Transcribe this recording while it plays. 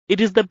It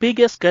is the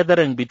biggest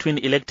gathering between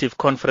elective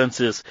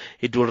conferences.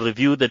 It will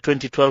review the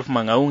 2012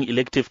 Mangaung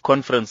elective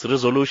conference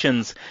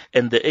resolutions,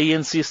 and the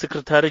ANC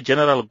Secretary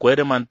General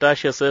Gwede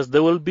Mantashe says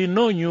there will be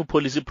no new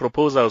policy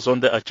proposals on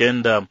the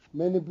agenda.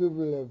 Many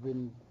people have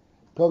been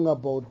talking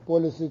about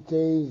policy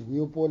change,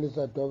 new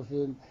policy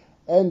adoption.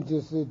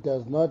 NGC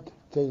does not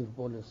change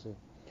policy.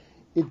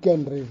 It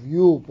can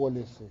review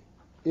policy.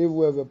 If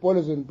we have a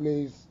policy in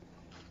place,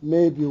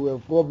 maybe we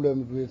have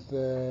problems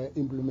with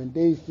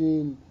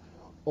implementation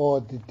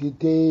or the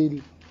detail,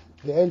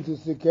 the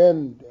NGC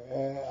can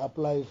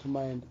apply its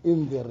mind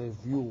in the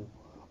review,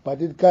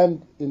 but it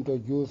can't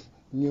introduce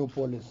new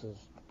policies.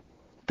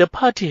 The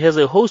party has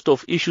a host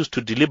of issues to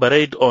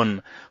deliberate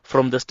on,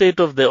 from the state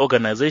of the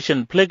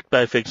organization plagued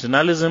by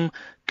factionalism,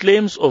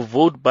 claims of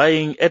vote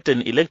buying at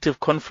an elective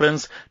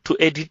conference, to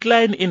a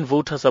decline in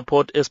voter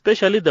support,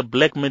 especially the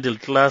black middle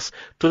class,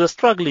 to the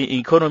struggling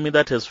economy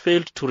that has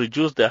failed to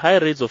reduce the high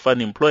rates of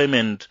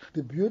unemployment.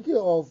 The beauty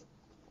of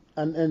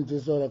an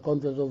NGC or a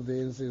conference of the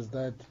ANC is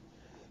that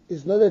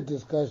it's not a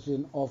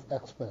discussion of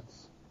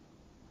experts.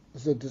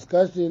 It's a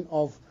discussion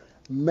of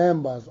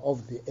members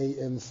of the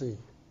ANC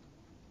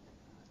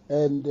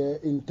and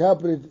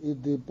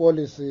interpret the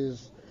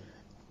policies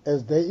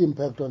as they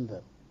impact on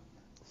them.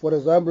 For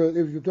example,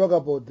 if you talk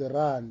about the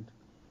rand,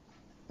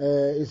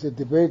 it's a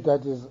debate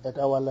that is at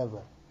our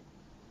level.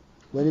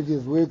 When it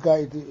is weaker,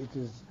 it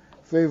is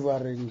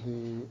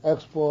favoring the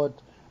export,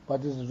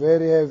 but it's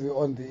very heavy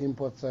on the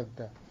import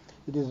sector.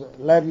 It is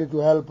likely to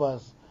help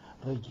us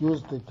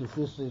reduce the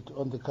deficit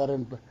on the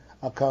current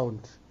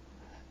account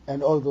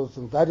and all those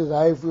things. That is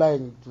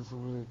high-flying.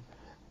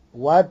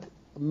 What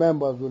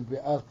members will be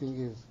asking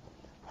is,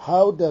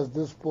 how does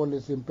this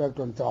policy impact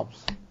on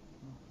jobs?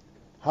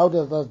 How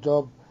does that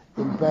job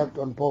impact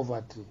on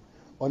poverty,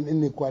 on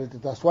inequality?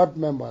 That's what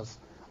members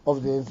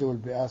of the ANC will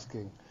be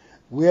asking.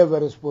 We have a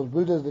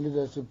responsibility as the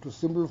leadership to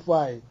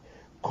simplify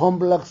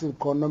complex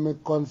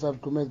economic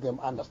concepts to make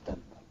them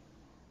understand.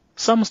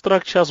 Some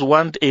structures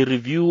want a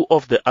review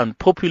of the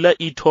unpopular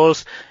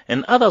e-tolls,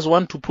 and others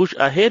want to push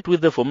ahead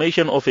with the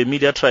formation of a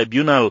media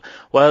tribunal.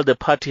 While the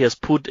party has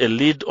put a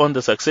lid on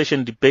the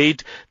succession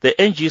debate, the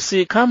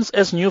NGC comes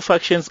as new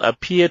factions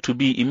appear to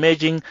be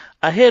emerging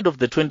ahead of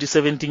the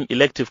 2017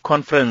 elective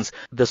conference.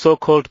 The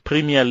so-called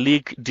Premier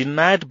League,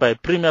 denied by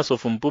premiers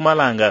of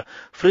Mpumalanga,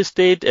 Free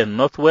State and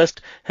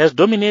Northwest, has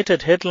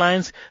dominated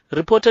headlines,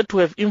 reported to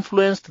have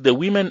influenced the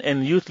Women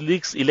and Youth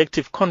League's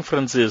elective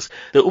conferences.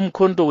 The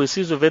Umkhonto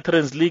Wesizwe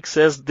Veterans League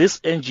says this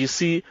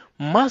NGC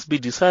must be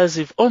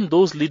decisive on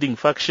those leading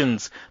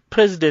factions.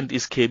 President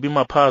is Kebi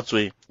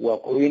Maphatswe. We are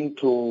going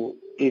to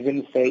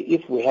even say,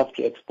 if we have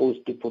to expose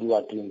people who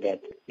are doing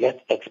that,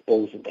 let's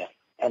expose them.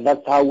 And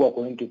that's how we are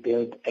going to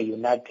build a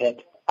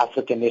united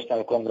African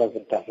National Congress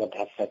that does not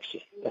have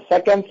faction. The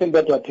second thing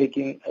that we are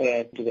taking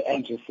to the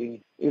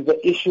NGC is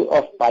the issue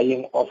of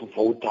buying of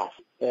voters.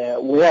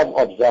 We have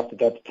observed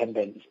that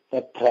tendency,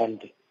 that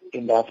trend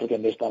in the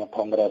African National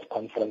Congress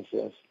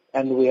conferences.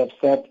 And we have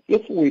said,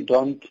 if we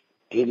don't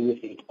deal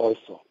with it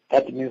also,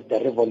 that means the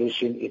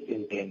revolution is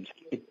in danger.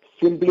 It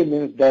simply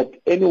means that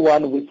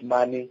anyone with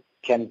money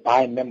can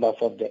buy members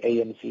of the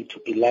ANC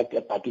to elect a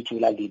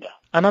particular leader.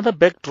 Another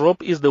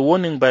backdrop is the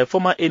warning by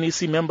former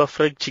NEC member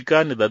Fred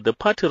Chikane that the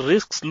party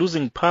risks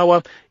losing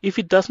power if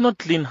it does not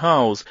clean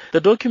house.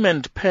 The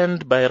document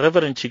penned by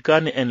Reverend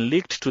Chikane and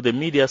leaked to the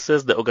media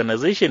says the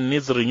organization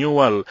needs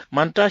renewal.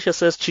 Mantashe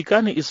says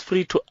Chikane is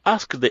free to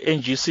ask the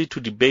NGC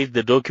to debate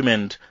the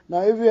document.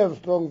 Now, if you have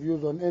strong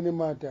views on any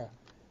matter,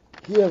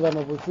 he has an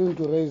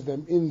opportunity to raise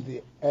them in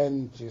the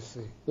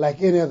NGC,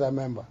 like any other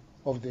member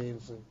of the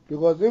ANC.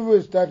 Because if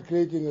we start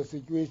creating a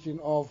situation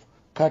of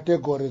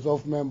categories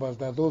of members,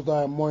 that those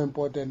are more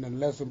important and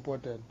less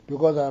important,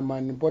 because I'm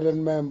an important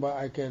member,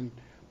 I can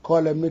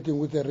call a meeting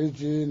with the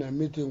region, a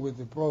meeting with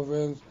the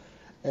province,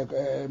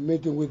 a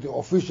meeting with the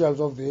officials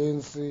of the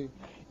ANC.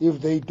 If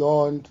they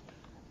don't,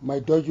 my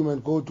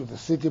document go to the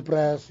city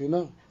press,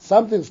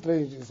 Something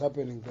strange is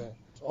happening there.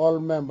 All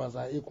members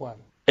are equal.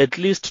 At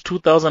least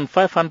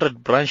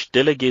 2,500 branch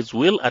delegates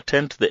will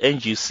attend the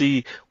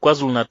NGC.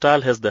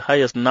 KwaZulu-Natal has the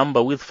highest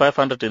number with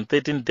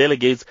 513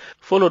 delegates,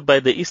 followed by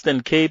the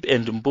Eastern Cape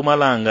and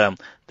Mpumalanga.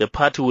 The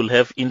party will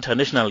have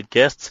international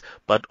guests,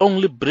 but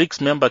only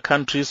BRICS member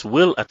countries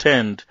will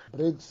attend.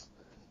 BRICS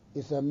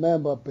is a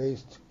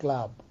member-based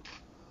club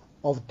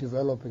of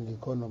developing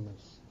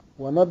economies.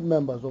 We're not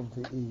members of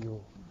the EU.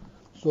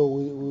 So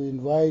we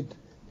invite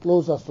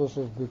close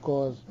associates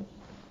because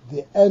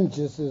the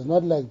NGC is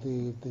not like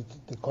the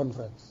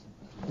conference.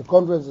 The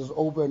conference is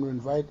open, we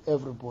invite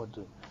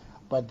everybody.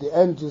 But the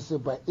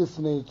NGC, by its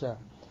nature,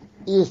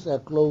 is a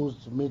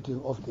closed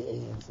meeting of the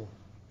ANC.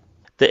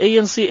 The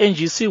ANC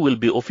NGC will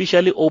be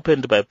officially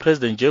opened by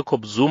President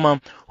Jacob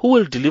Zuma, who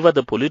will deliver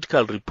the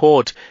political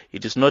report.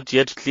 It is not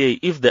yet clear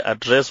if the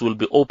address will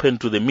be open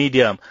to the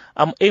media.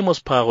 I'm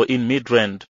Amos Paro in Midrand.